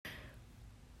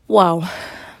Wow.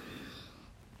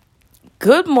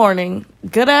 Good morning,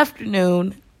 good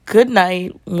afternoon, good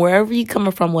night, wherever you're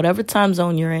coming from, whatever time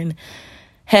zone you're in.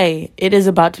 Hey, it is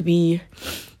about to be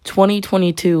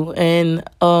 2022 and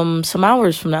some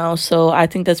hours from now, so I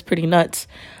think that's pretty nuts.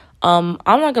 I'm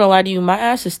not gonna lie to you, my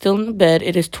ass is still in the bed.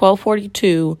 It is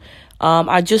 12:42.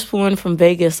 I just flew in from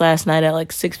Vegas last night at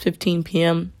like 6:15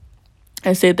 p.m.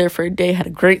 I stayed there for a day, had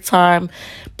a great time,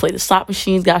 played the slot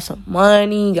machines, got some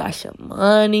money.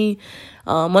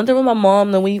 Went there with my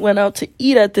mom, then we went out to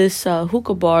eat at this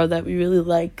hookah bar that we really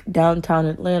like downtown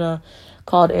Atlanta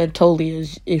called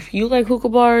Antolia's. If you like hookah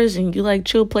bars and you like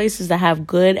chill places that have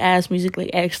good ass music,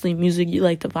 like actually music you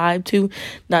like to vibe to,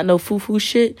 not no foo-foo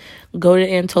shit, go to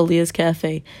Antolia's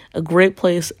Cafe. A great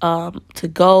place to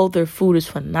go. Their food is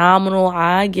phenomenal.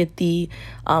 I get the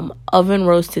oven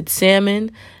roasted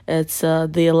salmon. It's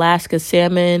the Alaska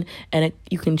salmon, and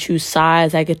you can choose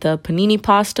size. I get the panini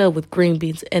pasta with green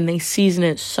beans, and they season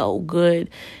it so good.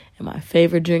 And my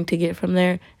favorite drink to get from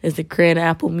there is the Grand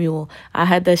Apple Mule. I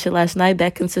had that shit last night.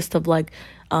 That consists of like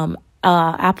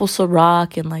apple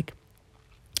Ciroc and like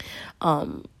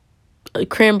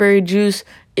cranberry juice.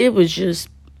 It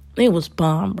was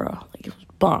bomb, bro. Like, it was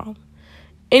bomb.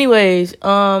 Anyways,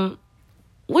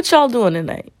 what y'all doing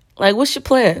tonight? Like, what's your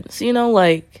plans? You know,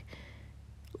 like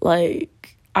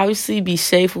obviously be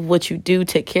safe with what you do.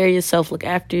 Take care of yourself. Look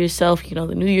after yourself. You know,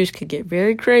 the New Year's could get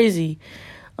very crazy.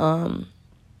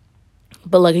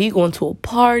 But like, are you going to a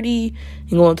party?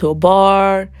 You going to a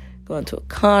bar? Going to a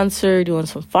concert? Doing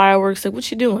some fireworks? Like,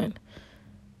 what you doing?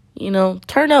 You know,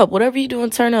 turn up. Whatever you doing,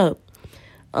 turn up.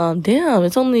 Damn,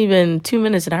 it's only been 2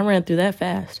 minutes and I ran through that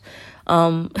fast.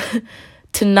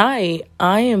 Tonight,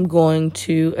 I am going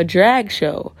to a drag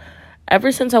show.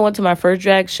 Ever since I went to my first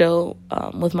drag show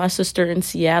with my sister in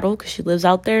Seattle, because she lives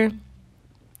out there,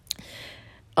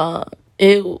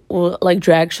 it was like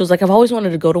drag shows. Like, I've always wanted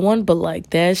to go to one, but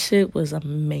like, that shit was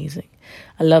amazing.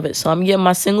 I love it. So I'm getting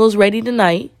my singles ready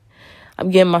tonight.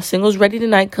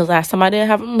 Because last time I didn't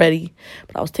have them ready,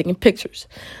 but I was taking pictures.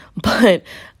 But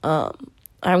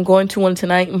I'm going to one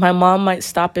tonight. My mom might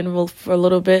stop in for a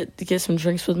little bit to get some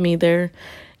drinks with me there.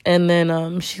 And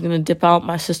then she's going to dip out.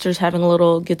 My sister's having a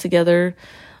little get-together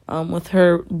with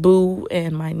her boo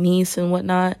and my niece and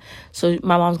whatnot. So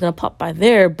my mom's going to pop by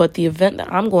there. But the event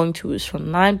that I'm going to is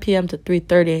from 9 p.m. to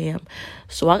 3:30 a.m.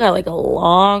 So I got like a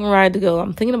long ride to go.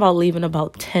 I'm thinking about leaving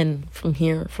about 10 from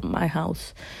here, from my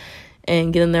house,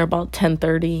 and getting there about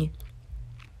 10:30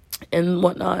 and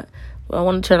whatnot. But I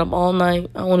want to turn up all night.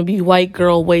 I want to be white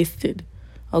girl wasted.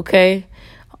 Okay?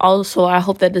 Also, I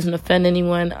hope that doesn't offend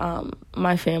anyone.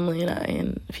 My family and I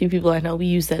and a few people I know, we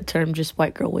use that term, just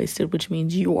white girl wasted, which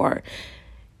means you are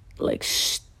like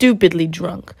stupidly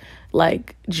drunk,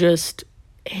 like just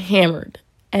hammered.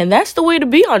 And that's the way to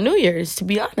be on New Year's, to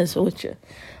be honest with you.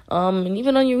 And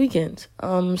even on your weekends.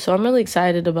 So I'm really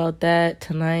excited about that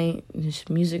tonight. Just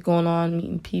music going on,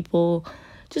 meeting people,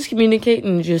 just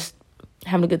communicating, just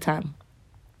having a good time.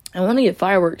 I want to get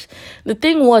fireworks. The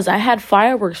thing was, I had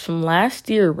fireworks from last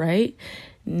year, right?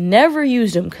 Never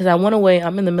used them because I went away.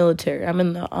 I'm in the military. I'm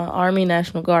in the Army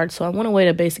National Guard. So I went away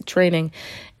to basic training.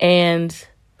 And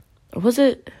was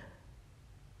it?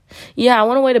 Yeah, I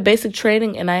went away to basic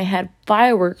training and I had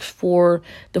fireworks for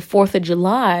the 4th of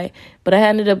July. But I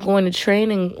ended up going to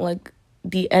training like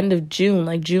the end of June,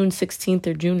 like June 16th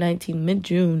or June 19th,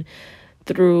 mid-June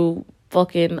through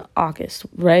fucking August,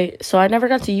 right? So I never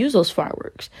got to use those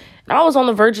fireworks. And I was on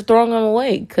the verge of throwing them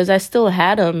away because I still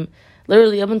had them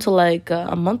literally up until like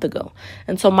a month ago.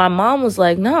 And so my mom was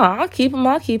like, nah, I'll keep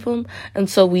them. And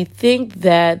so we think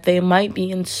that they might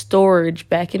be in storage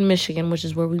back in Michigan, which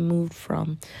is where we moved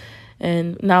from.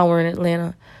 And now we're in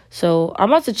Atlanta. So I'm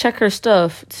about to check her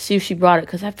stuff to see if she brought it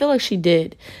because I feel like she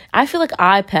did. I feel like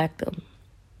I packed them,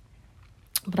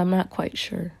 but I'm not quite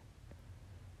sure.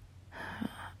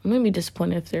 I'm going to be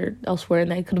disappointed if they're elsewhere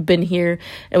and they could have been here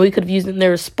and we could have used them. There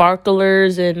were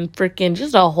sparklers and freaking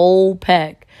just a whole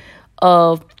pack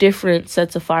of different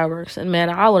sets of fireworks. And man,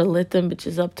 I would have lit them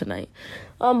bitches up tonight.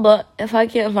 But if I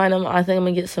can't find them, I think I'm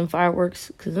going to get some fireworks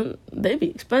because they be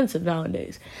expensive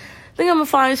nowadays. I think I'm going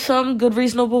to find some good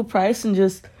reasonable price and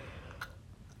just,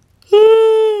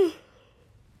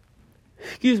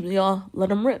 excuse me, y'all, let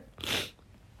them rip.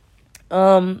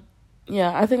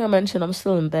 Yeah, I think I mentioned I'm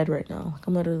still in bed right now. Like,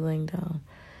 I'm literally laying down.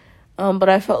 But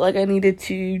I felt like I needed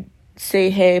to say,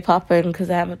 hey, pop in, because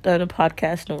I haven't done a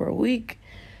podcast in over a week.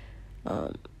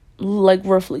 Like,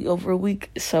 roughly over a week.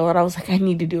 So, and I was like, I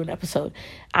need to do an episode.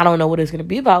 I don't know what it's going to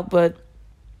be about, but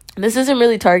this isn't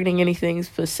really targeting anything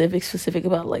specific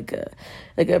about like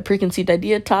a preconceived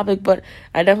idea topic, but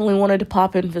I definitely wanted to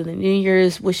pop in for the New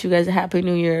Year's. Wish you guys a happy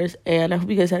New Year's, and I hope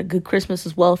you guys had a good Christmas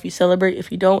as well if you celebrate.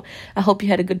 If you don't, I hope you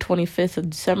had a good 25th of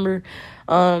December.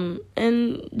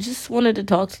 And just wanted to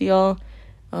talk to y'all.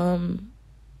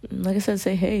 Like I said,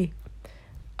 say hey.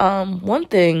 One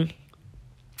thing,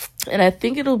 and I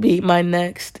think it'll be my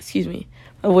next, my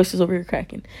voice is over here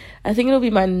cracking. I think it'll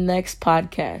be my next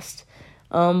podcast.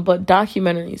 But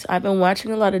documentaries. I've been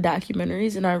watching a lot of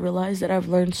documentaries, and I realized that I've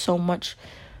learned so much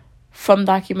from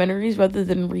documentaries rather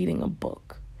than reading a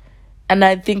book. And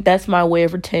I think that's my way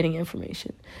of retaining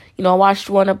information. I watched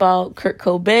one about Kurt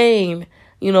Cobain,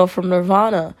 from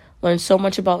Nirvana. Learned so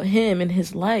much about him and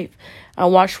his life. I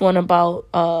watched one about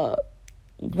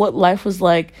what life was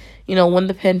like, when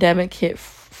the pandemic hit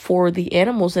for the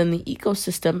animals and the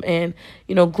ecosystem and,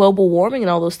 global warming and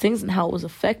all those things, and how it was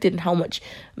affected and how much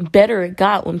better it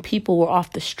got when people were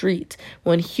off the streets,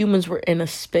 when humans were in a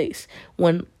space,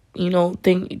 when,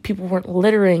 people weren't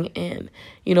littering and,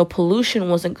 pollution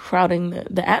wasn't crowding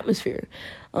the atmosphere.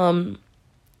 I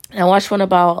watched one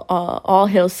about All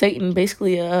Hail Satan,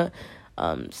 basically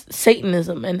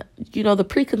Satanism and, the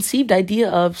preconceived idea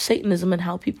of Satanism and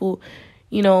how people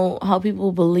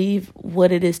believe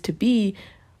what it is to be.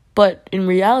 But in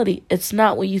reality, it's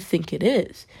not what you think it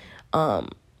is.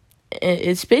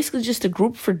 It's basically just a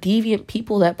group for deviant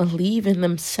people that believe in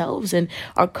themselves and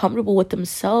are comfortable with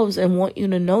themselves and want you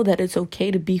to know that it's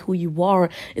okay to be who you are.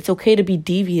 It's okay to be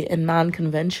deviant and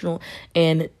non-conventional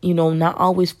and, not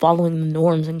always following the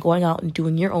norms and going out and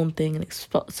doing your own thing and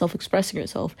self-expressing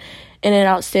yourself in an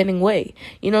outstanding way.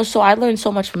 So I learned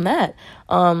so much from that.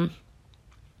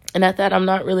 And at that, I'm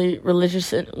not really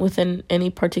religious within any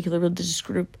particular religious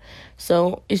group.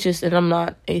 So it's just, and I'm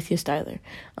not atheist either.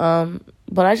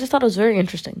 But I just thought it was very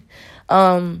interesting.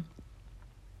 And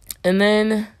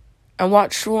then I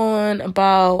watched one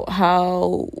about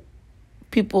how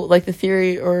people, like the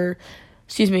theory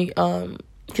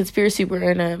conspiracy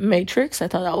were in a matrix. I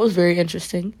thought that was very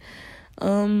interesting.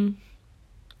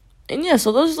 And yeah,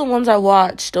 so those are the ones I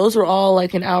watched. Those were all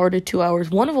like an hour to 2 hours.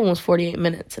 One of them was 48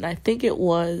 minutes. And I think it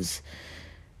was,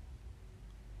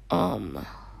 I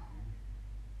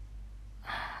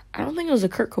don't think it was a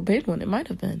Kurt Cobain one. It might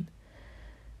have been.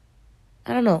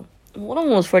 I don't know. One of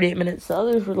them was 48 minutes. The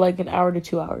others were like an hour to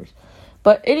 2 hours.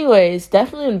 But anyways,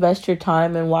 definitely invest your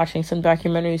time in watching some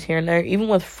documentaries here and there. Even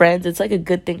with friends, it's like a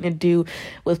good thing to do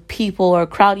with people or a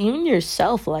crowd. Even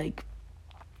yourself, like,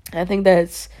 I think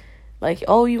that's like,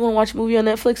 oh, you want to watch a movie on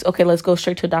Netflix? Okay, let's go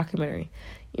straight to a documentary,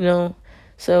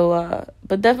 So,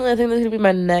 but definitely I think that's going to be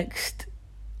my next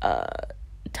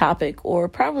topic, or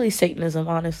probably Satanism,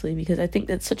 honestly, because I think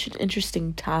that's such an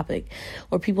interesting topic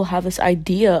where people have this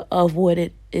idea of what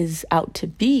it is out to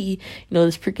be,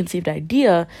 this preconceived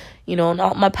idea, and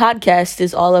my podcast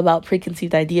is all about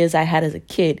preconceived ideas I had as a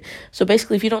kid. So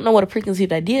basically, if you don't know what a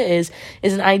preconceived idea is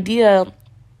an idea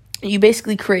you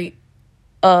basically create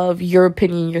of your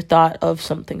opinion, your thought of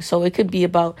something. So it could be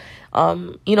about,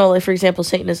 like for example,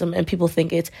 Satanism, and people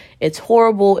think it's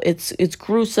horrible, it's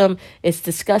gruesome, it's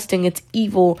disgusting, it's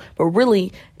evil, but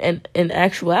really, in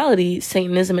actuality,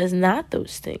 Satanism is not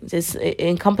those things. It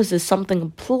encompasses something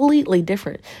completely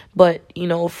different. But,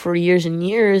 for years and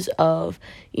years of,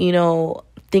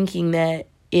 thinking that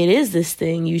it is this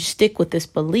thing, you stick with this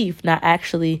belief, not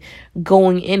actually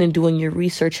going in and doing your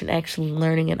research and actually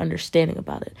learning and understanding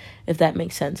about it, if that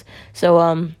makes sense.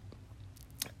 So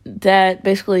that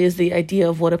basically is the idea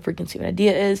of what a preconceived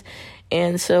idea is.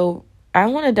 And so I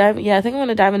want to dive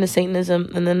into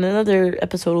Satanism, and then another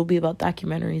episode will be about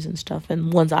documentaries and stuff,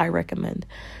 and ones I recommend.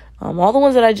 All the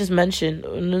ones that I just mentioned,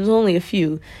 and there's only a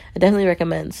few, I definitely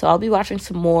recommend. So I'll be watching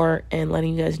some more and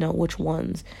letting you guys know which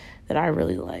ones that I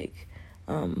really like.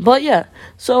 But yeah,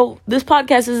 so this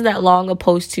podcast isn't that long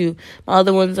opposed to my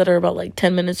other ones that are about like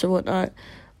 10 minutes or whatnot,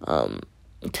 10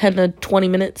 to 20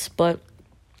 minutes, but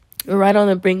we're right on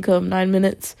the brink of 9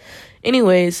 minutes.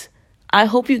 Anyways, I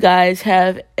hope you guys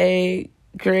have a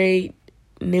great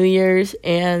New Year's,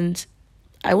 and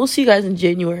I will see you guys in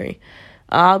January.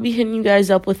 I'll be hitting you guys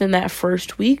up within that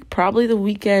first week, probably the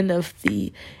weekend of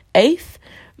the 8th.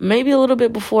 Maybe a little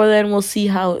bit before then. We'll see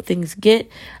how things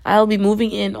get. I'll be moving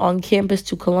in on campus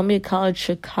to Columbia College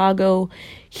Chicago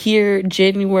here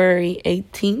January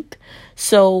 18th.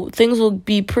 So things will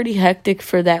be pretty hectic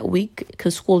for that week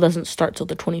because school doesn't start till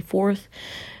the 24th.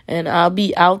 And I'll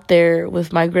be out there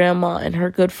with my grandma and her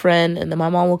good friend, and then my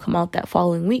mom will come out that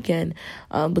following weekend.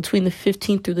 Between the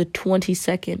 15th through the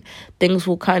 22nd, things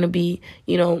will kind of be,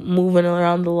 moving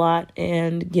around a lot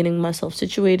and getting myself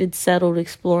situated, settled,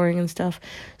 exploring and stuff.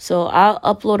 So I'll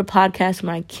upload a podcast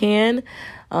when I can,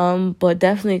 but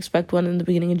definitely expect one in the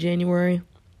beginning of January,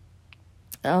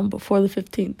 before the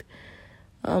 15th.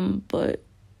 But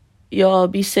y'all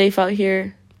be safe out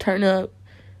here. Turn up.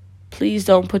 Please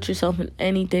don't put yourself in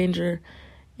any danger.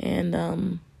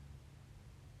 And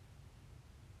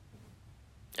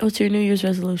what's your New Year's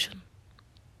resolution?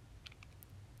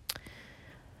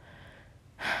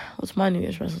 What's my New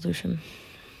Year's resolution?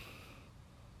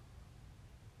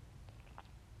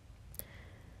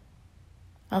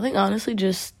 I think honestly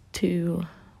just to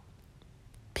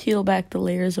peel back the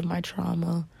layers of my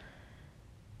trauma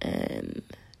and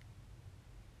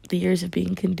the years of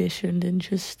being conditioned, and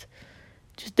just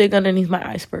dig underneath my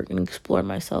iceberg and explore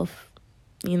myself,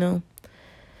 just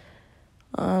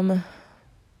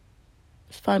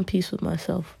find peace with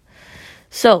myself.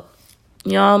 So,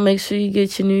 y'all make sure you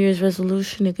get your New Year's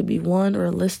resolution. It could be one or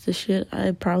a list of shit.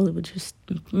 I probably would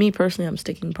me personally, I'm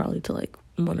sticking probably to like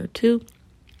one or two.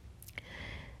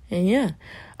 And yeah.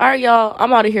 All right, y'all,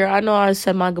 I'm out of here. I know I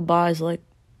said my goodbyes like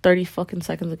 30 fucking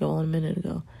seconds ago, 1 minute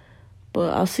ago.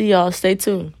 But I'll see y'all. Stay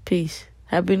tuned. Peace.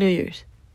 Happy New Year's.